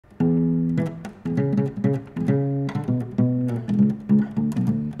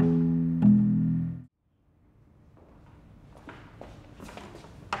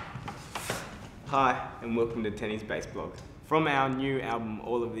and welcome to Tenni's Bass Blog. From our new album,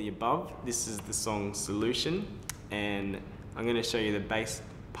 All of the Above, this is the song Solution, and I'm going to show you the bass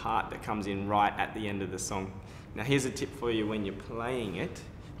part that comes in right at the end of the song. Now here's a tip for you when you're playing it,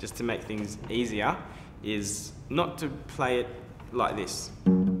 just to make things easier, is not to play it like this.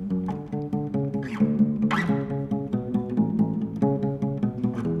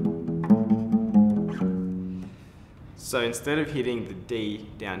 So instead of hitting the D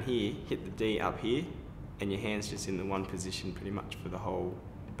down here, hit the D up here, and your hand's just in the one position pretty much for the whole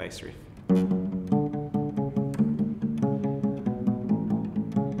bass riff.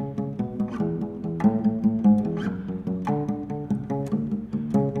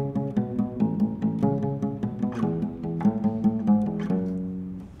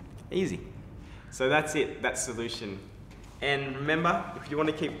 Easy. So that's it, that's Solution. And remember, if you want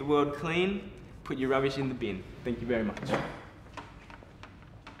to keep the world clean, put your rubbish in the bin. Thank you very much.